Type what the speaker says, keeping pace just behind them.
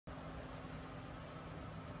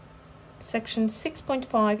Section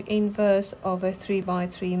 6.5, inverse of a 3 by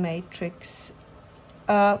 3 matrix.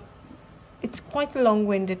 It's quite a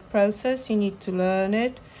long-winded process. You need to learn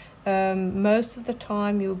it. Most of the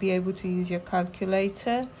time you'll be able to use your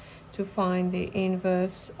calculator to find the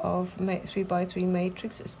inverse of 3 by 3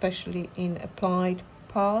 matrix, especially in applied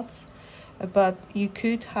parts. But you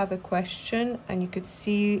could have a question and you could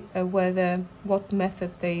see what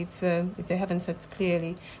method they've, if they haven't said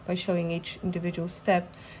clearly by showing each individual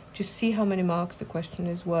step, just see how many marks the question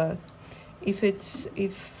is worth. If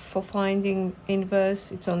for finding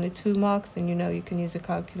inverse it's only 2 marks, then you know you can use a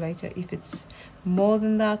calculator. If it's more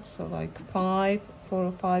than that, so like 4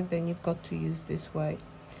 or 5, then you've got to use this way.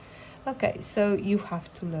 Okay, so you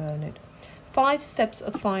have to learn it. 5 steps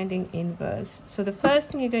of finding inverse. So the first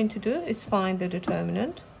thing you're going to do is find the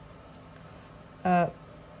determinant. The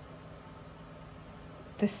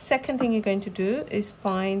second thing you're going to do is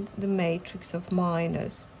find the matrix of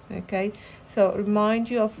minors. Okay, so remind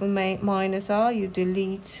you of what minors are. You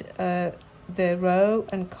delete the row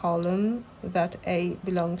and column that A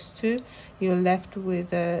belongs to. You're left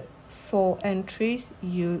with 4 entries.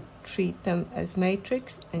 You treat them as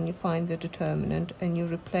matrix and you find the determinant and you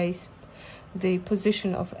replace the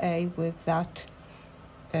position of A with that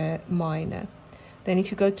minor. Then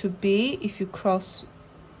if you go to B, if you cross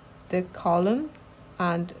the column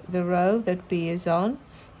and the row that B is on,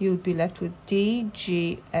 you'll be left with D,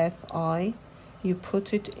 G, F, I. You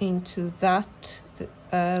put it into that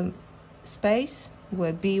space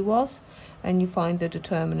where B was and you find the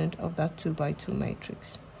determinant of that 2 by 2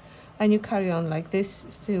 matrix. And you carry on like this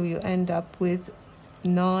till you end up with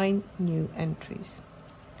 9 new entries.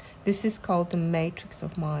 This is called the matrix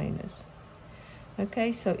of minors.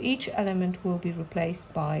 Okay, so each element will be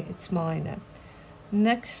replaced by its minor.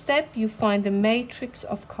 Next step, you find the matrix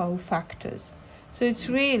of cofactors. So it's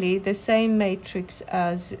really the same matrix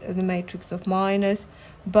as the matrix of minors,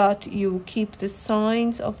 but you keep the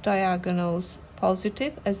signs of diagonals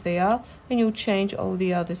positive as they are, and you change all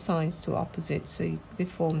the other signs to opposite, so they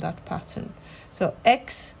form that pattern. So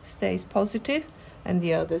X stays positive and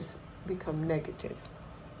the others become negative.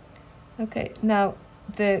 Okay, now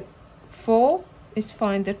the 4 is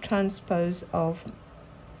find the transpose of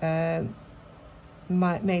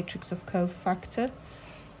matrix of cofactors.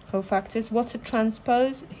 What's a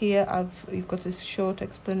transpose? Here you've got a short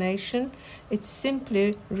explanation. It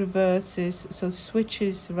simply reverses, so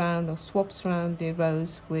switches around or swaps around the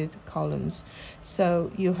rows with columns.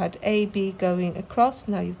 So you had AB going across,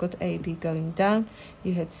 now you've got AB going down.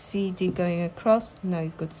 You had CD going across, now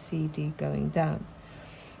you've got CD going down.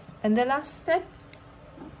 And the last step,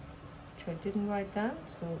 which I didn't write down,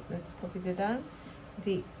 so let's copy it down.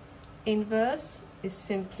 The inverse is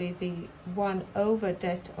simply the 1 over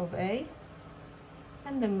det of A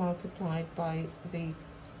and then multiplied by the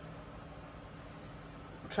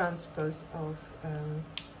transpose of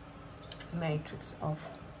matrix of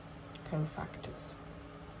cofactors.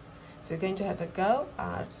 So we're going to have a go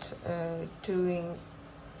at doing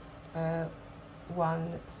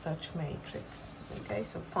one such matrix. Okay,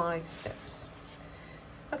 so 5 steps.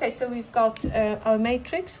 Okay, so we've got our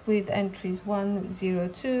matrix with entries 1, 0,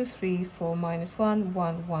 2, 3, 4, minus 1,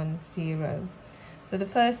 1, 1, 0. So the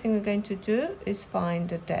first thing we're going to do is find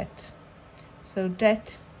the det. So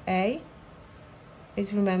det A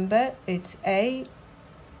is, remember, it's A,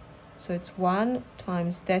 so it's 1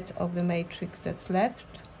 times det of the matrix that's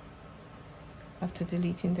left after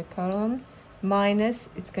deleting the column, minus,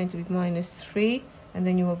 it's going to be minus 3, and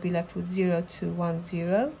then you will be left with 0, 2, 1,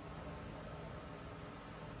 0.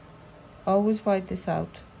 Always write this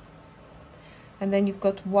out. And then you've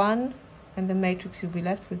got 1, and the matrix you'll be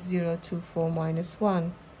left with 0, 2, 4, minus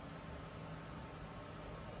 1.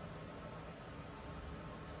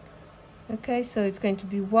 Okay, so it's going to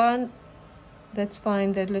be 1. Let's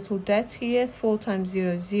find that little det here. 4 times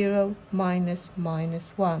 0 is 0, minus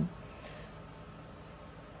 1.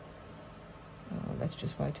 Oh, let's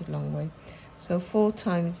just write it long way. So 4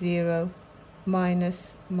 times 0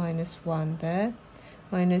 minus 1 there.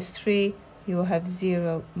 Minus 3, you will have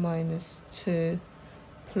 0 minus 2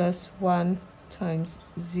 plus 1 times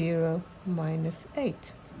 0 minus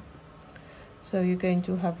 8. So you're going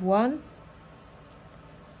to have 1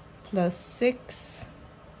 plus 6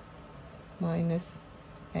 minus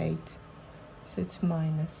 8. So it's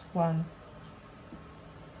minus 1.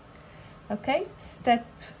 Okay, step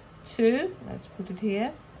 2, let's put it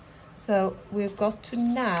here. So we've got to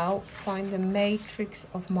now find the matrix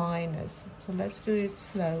of minors. So let's do it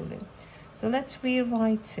slowly. So let's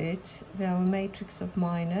rewrite it, our matrix of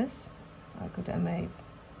minors. I could have made.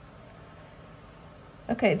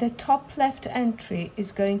 Okay, the top left entry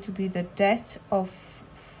is going to be the det of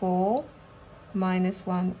 4 minus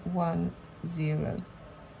 1, 1, 0.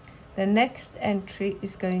 The next entry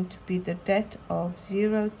is going to be the det of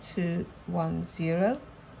 0, 2, 1, 0.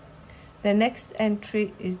 The next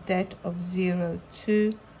entry is det of 0,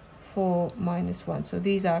 2, 4, minus 1. So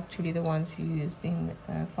these are actually the ones you used in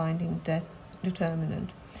finding det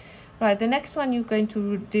determinant. Right, the next one you're going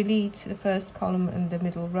to delete the first column and the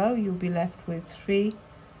middle row. You'll be left with 3,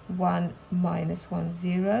 1, minus 1,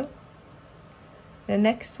 0. The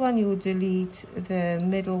next one you will delete the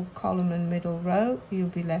middle column and middle row. You'll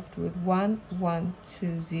be left with 1, 1,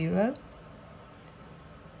 2, 0.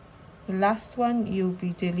 The last one you'll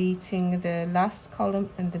be deleting the last column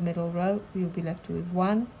and the middle row. You'll be left with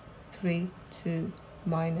 1, 3, 2,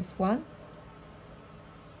 minus 1.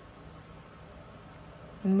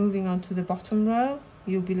 And moving on to the bottom row,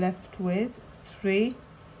 you'll be left with 3,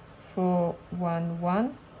 4, 1,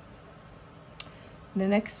 1. The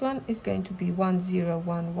next one is going to be 1, 0,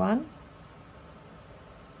 1, 1.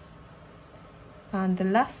 And the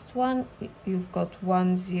last one, you've got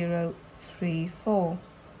 1, 0, 3, 4.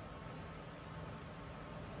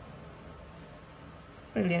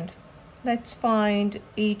 Brilliant. Let's find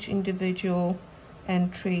each individual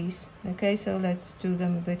entries. Okay, so let's do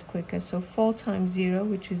them a bit quicker. So 4 times 0,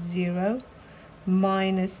 which is 0,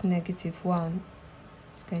 minus negative 1.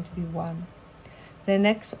 It's going to be 1. The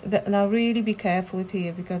next, now really be careful with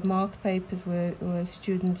here, because marked papers where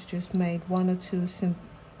students just made 1 or 2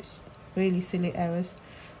 really silly errors.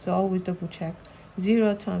 So always double check.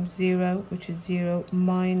 0 times 0, which is 0,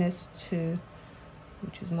 minus 2,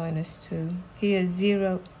 which is minus 2. Here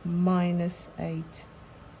 0, minus 8.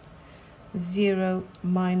 0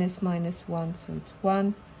 minus minus 1, so it's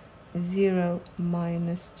 1. 0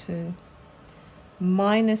 minus 2.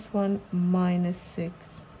 Minus 1 minus 6,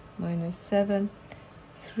 minus 7.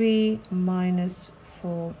 3 minus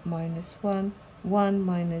 4 minus 1. 1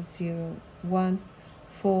 minus 0, 1.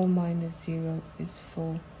 4 minus 0 is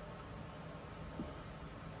 4.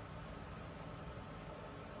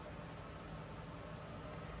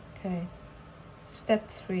 Okay, step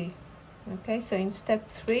 3. Okay, so in step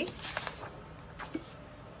 3,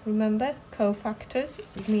 remember cofactors,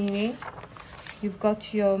 meaning you've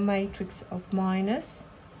got your matrix of minus.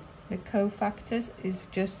 The cofactors is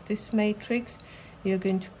just this matrix. You're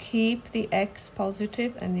going to keep the x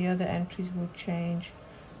positive and the other entries will change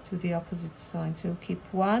to the opposite sign. So we'll keep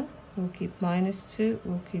 1, we'll keep minus 2,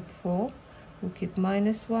 we'll keep 4, we'll keep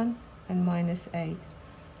minus 1 and minus 8.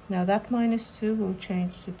 Now that minus 2 will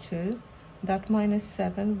change to 2, that minus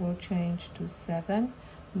 7 will change to 7,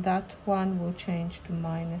 that 1 will change to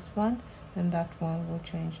minus 1, and that 1 will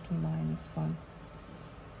change to minus 1.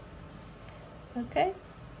 Okay,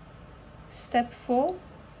 step 4,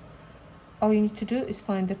 all you need to do is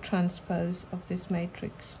find the transpose of this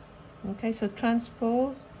matrix. Okay, so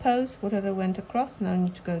transpose whatever went across, now you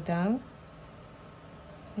need to go down.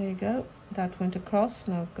 There you go, that went across,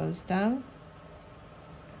 now it goes down.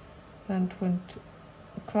 And went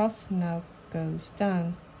across, now goes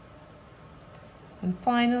down. And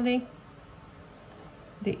finally,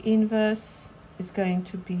 the inverse is going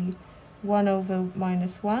to be 1 over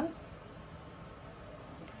minus 1,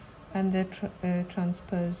 and the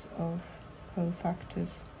transpose of cofactors.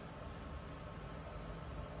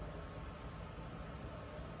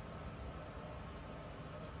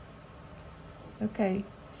 Okay,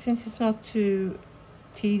 since it's not too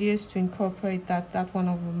tedious to incorporate that 1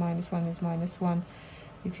 over minus 1 is minus 1.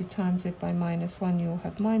 If you times it by minus 1, you'll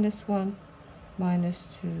have minus 1, minus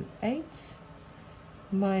 2, 8,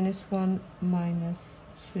 minus 1, minus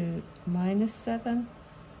 2, minus 7,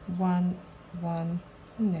 1, 1,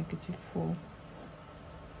 and negative 4.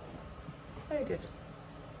 Very good.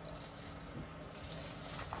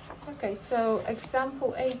 Okay, so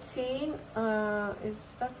example 18 is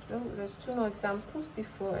that, oh, there's 2 more examples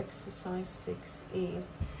before exercise 6e.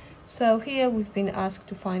 So here we've been asked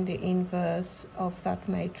to find the inverse of that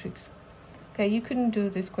matrix. Okay, you couldn't do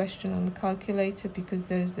this question on the calculator because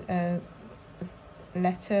there's a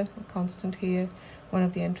letter, a constant here. One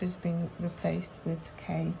of the entries being replaced with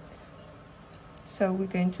k. So we're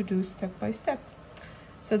going to do step by step.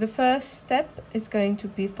 So the first step is going to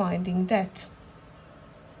be finding det.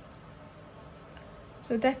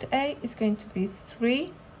 So det A is going to be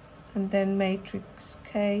 3, and then matrix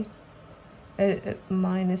K,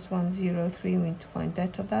 minus 1, 0, 3, we need to find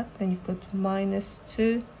det of that. Then you've got minus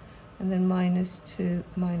 2, and then minus 2,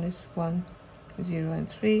 minus 1, 0, and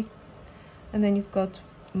 3. And then you've got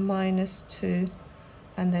minus 2,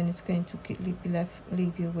 and then it's going to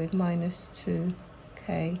leave you with minus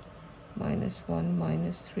 2k, minus 1,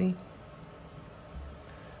 minus 3.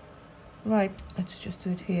 Right, let's just do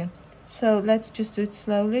it here. So let's just do it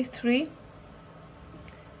slowly. 3,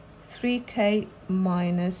 3k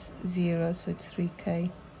minus 0, so it's 3k.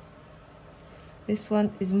 This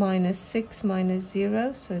one is minus 6 minus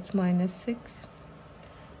 0, so it's minus 6.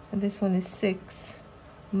 And this one is 6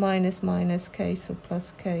 minus minus k, so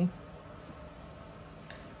plus k.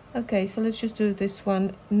 Okay, so let's just do this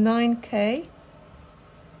one. 9k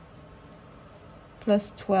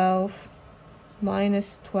plus 12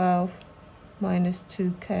 minus 12 minus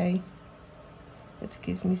 2k. That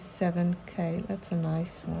gives me 7k. That's a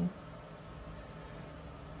nice one.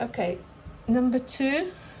 Okay, number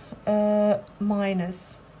 2,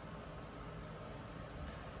 minus.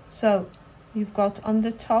 So you've got on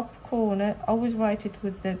the top corner, always write it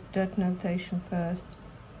with the dot notation first.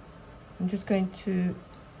 I'm just going to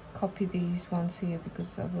copy these ones here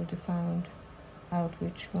because I've already found out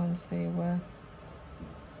which ones they were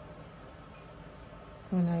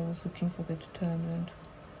when I was looking for the determinant.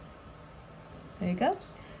 There you go.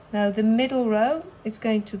 Now the middle row, it's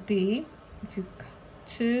going to be, if you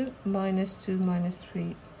 2 minus 2 minus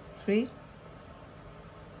 3, 3.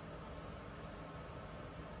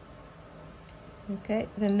 Okay,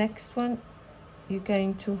 the next one, you're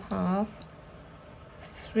going to have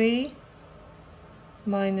 3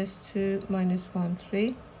 minus 2 minus 1,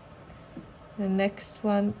 3. The next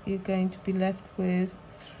one, you're going to be left with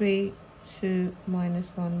 3, 2 minus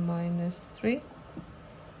 1 minus 3.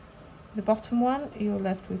 The bottom one, you're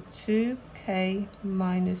left with 2k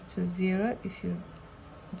minus 2, 0, if you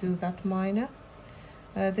do that minor.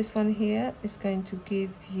 This one here is going to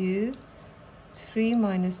give you 3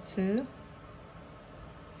 minus 2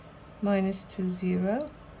 minus 2, 0.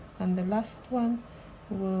 And the last one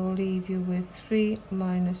will leave you with 3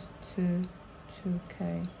 minus 2,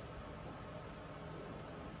 2k.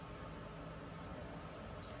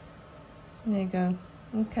 There you go.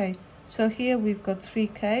 Okay, so here we've got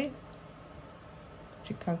 3k.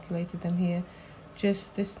 You calculated them here.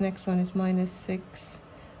 Just this next one is minus 6,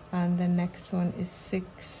 and the next one is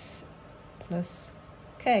 6 plus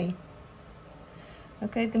k.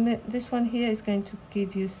 Okay, this one here is going to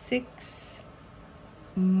give you 6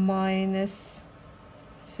 minus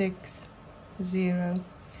 6, 0,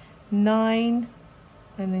 9,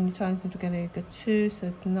 and then you times them together, you get 2, so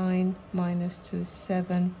it's 9 minus 2 is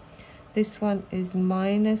 7. This one is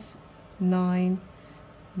minus 9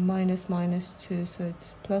 minus minus 2, so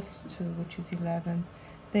it's plus 2, which is 11.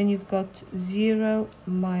 Then you've got 0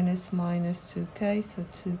 minus minus 2k, so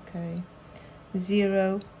 2k.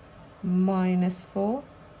 0 minus 4,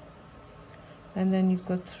 and then you've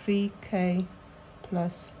got 3k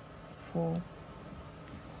plus 4.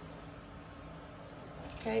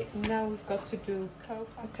 Okay, now we've got to do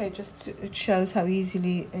cofactors. Okay, it shows how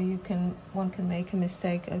easily one can make a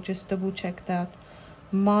mistake. I'll just double check that.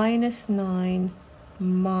 Minus 9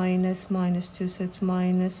 minus minus 2, so it's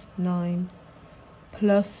minus 9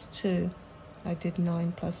 plus 2. I did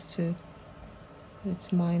 9 plus 2.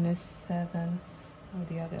 It's minus 7. All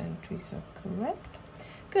the other entries are correct.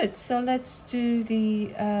 Good, so let's do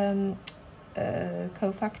the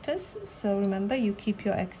cofactors. So remember, you keep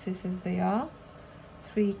your x's as they are.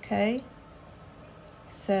 3k,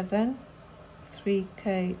 7,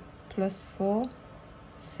 3k plus 4,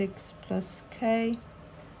 6 plus k,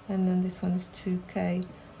 and then this one is 2k.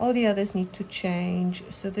 All the others need to change.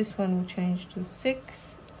 So this one will change to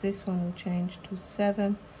 6, this one will change to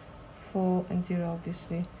 7, 4, and 0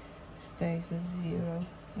 obviously stays as 0.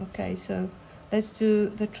 Okay, so let's do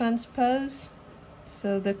the transpose.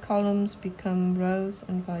 So the columns become rows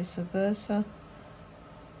and vice versa.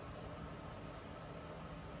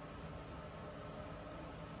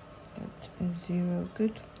 That is 0,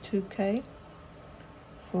 good. 2k,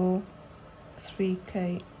 4,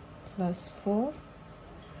 3k plus 4.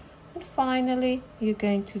 And finally, you're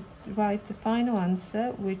going to write the final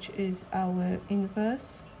answer, which is our inverse.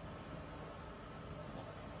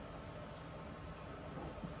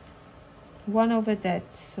 One over that,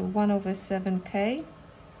 so 1 over 7k.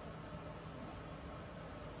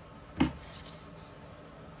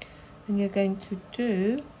 And you're going to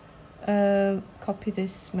do, copy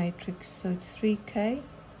this matrix, so it's 3k,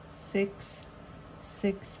 6,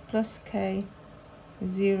 6 plus k,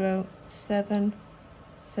 0, 7,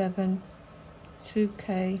 7,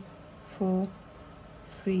 2k, 4,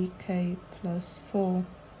 3k plus 4.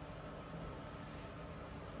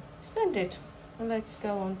 Splendid. Well, let's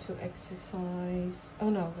go on to exercise. Oh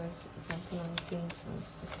no, there's example 19, so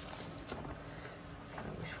it's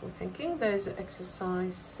wishful thinking. There's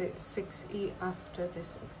exercise 6e after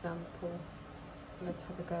this example. Let's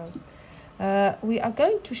have a go. We are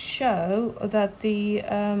going to show that the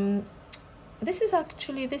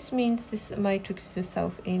this means this matrix is a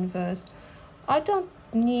self-inverse. I don't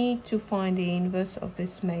need to find the inverse of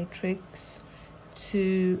this matrix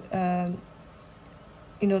to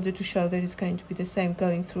in order to show that it's going to be the same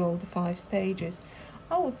going through all the 5 stages.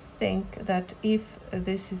 I would think that if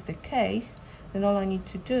this is the case, then all I need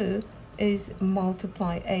to do is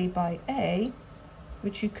multiply a by a,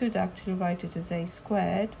 which you could actually write it as a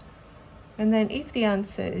squared, and then if the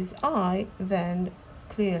answer is I, then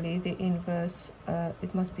clearly the inverse,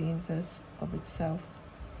 it must be inverse of itself.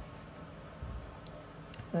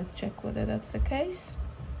 Let's check whether that's the case.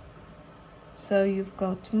 So you've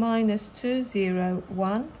got minus 2, 0,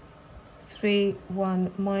 1, 3,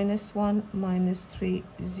 1, minus 1, minus 3,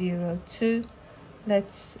 0, 2.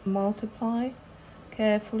 Let's multiply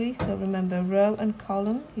carefully. So remember, row and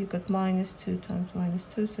column, you've got minus 2 times minus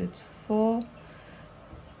 2, so it's 4.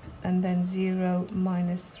 And then 0,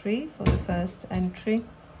 minus 3 for the first entry.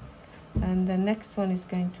 And the next one is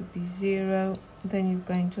going to be 0. Then you're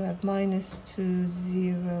going to have minus 2,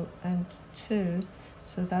 0, and 2.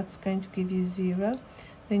 So that's going to give you 0.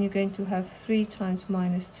 Then you're going to have 3 times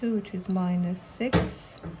minus 2, which is minus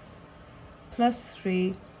 6, plus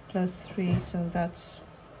 3, plus 3. So that's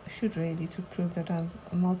should really, to prove that I'm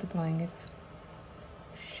multiplying it,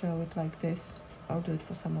 show it like this. I'll do it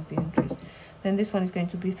for some of the entries. Then this one is going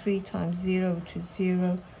to be 3 times 0, which is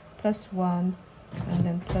 0, plus 1, and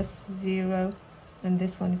then plus 0. And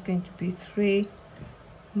this one is going to be 3,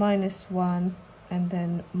 minus 1, and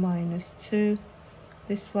then minus 2.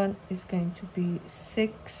 This one is going to be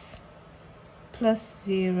 6, plus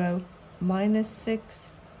 0, minus 6.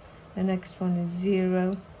 The next one is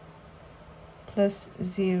 0, plus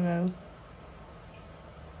 0.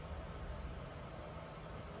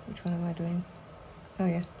 Which one am I doing? Oh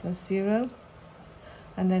yeah, plus 0.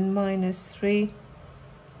 And then minus 3,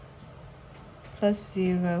 plus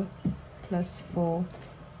 0, plus 4.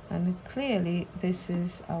 And clearly this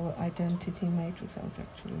is our identity matrix. I'll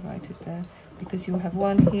actually write it there, because you have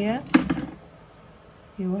 1 here,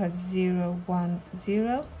 you have 0, 1,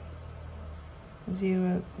 0,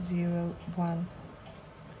 0, 0, 1.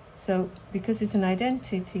 So because it's an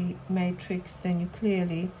identity matrix, then you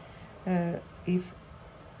clearly, if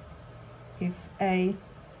A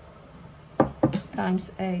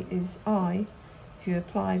times A is I, if you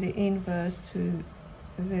apply the inverse to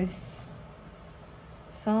this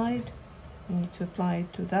side, you need to apply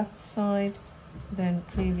it to that side, then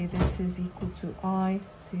clearly this is equal to I,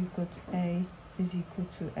 so you've got A is equal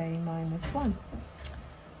to A minus 1.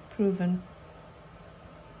 Proven,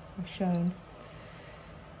 or shown.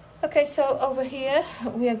 Okay, so over here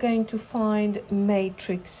we are going to find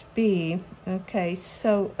matrix B. Okay,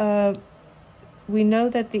 so we know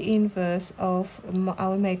that the inverse of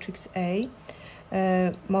our matrix A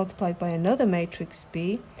multiplied by another matrix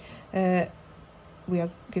B, we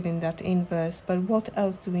are given that inverse, but what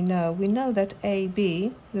else do we know? We know that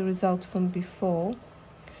AB, the result from before,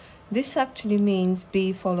 this actually means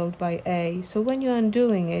B followed by A. So when you're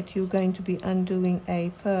undoing it, you're going to be undoing A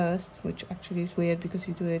first, which actually is weird because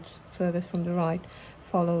you do it furthest from the right,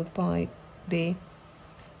 followed by B.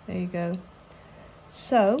 There you go.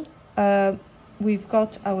 So we've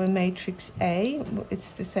got our matrix A.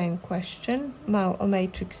 It's the same question. Now our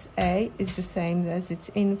matrix A is the same as its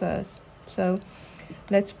inverse. So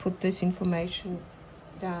let's put this information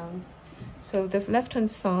down. So the left-hand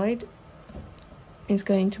side is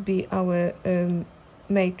going to be our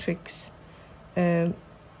matrix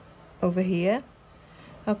over here.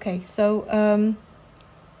 Okay, so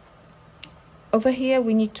over here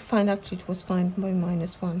we need to find, actually it was found by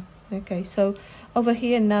minus 1. Okay, so over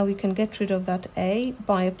here now we can get rid of that A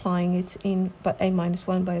by applying its A minus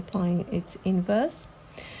 1 by applying its inverse.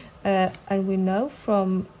 And we know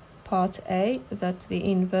from part A that the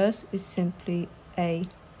inverse is simply A.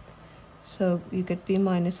 So you get B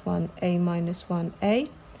minus 1, A minus 1, A.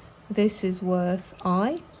 This is worth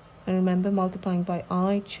I. And remember, multiplying by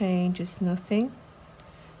I changes nothing.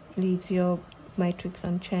 Leaves your matrix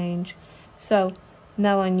unchanged. So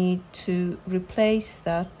now I need to replace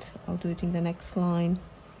that, I'll do it in the next line,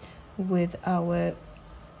 with our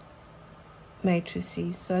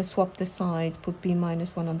matrices. So I swap the sides, put B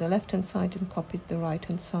minus 1 on the left-hand side and copied the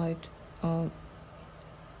right-hand side, the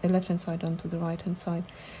left-hand side onto the right-hand side.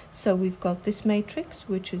 So we've got this matrix,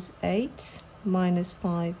 which is 8, minus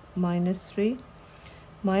 5, minus 3,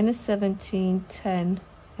 minus 17, 10,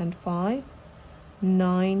 and 5,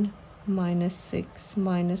 9, minus 6,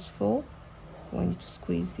 minus 4. I need to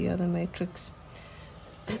squeeze the other matrix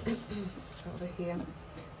over here.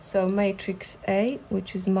 So matrix A,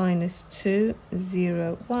 which is minus 2,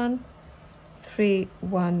 0, 1, 3,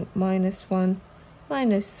 1, minus 1,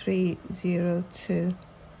 minus 3, 0, 2.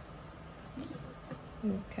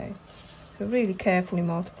 Okay, so So really carefully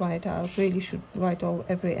multiply it out. Really should write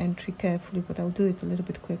every entry carefully, but I'll do it a little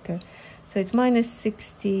bit quicker. So it's minus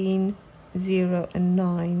 16, 0 and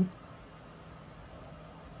 9.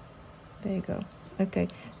 There you go. Okay,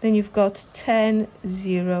 then you've got 10,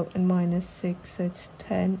 0 and minus 6. So it's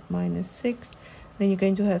 10 minus 6. Then you're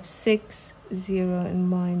going to have 6, 0 and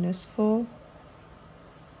minus 4.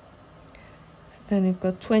 Then you've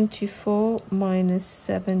got 24 minus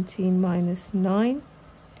 17 minus 9.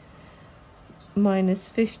 Minus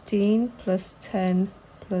 15 plus 10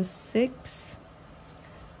 plus 6.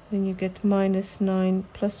 Then you get minus 9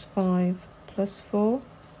 plus 5 plus 4.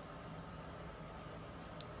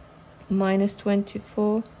 Minus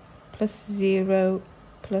 24 plus 0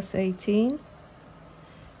 plus 18.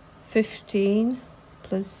 15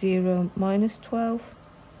 plus 0 minus 12.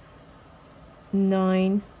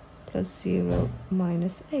 9 plus 0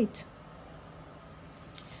 minus 8.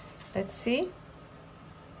 Let's see.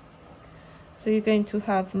 So you're going to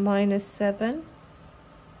have minus 7,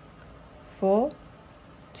 4,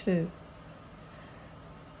 2.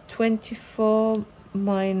 24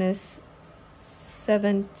 minus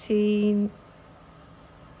 17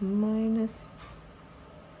 minus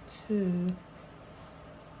 2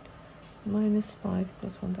 minus 5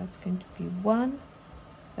 plus 1, that's going to be 1.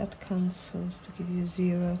 That cancels to give you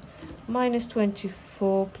 0. Minus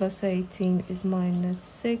 24 plus 18 is minus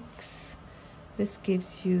 6. This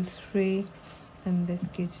gives you 3. And this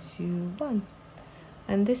gives you 1.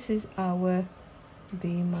 And this is our b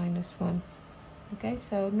minus 1. Okay,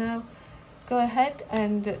 so now go ahead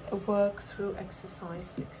and work through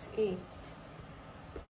exercise 6e.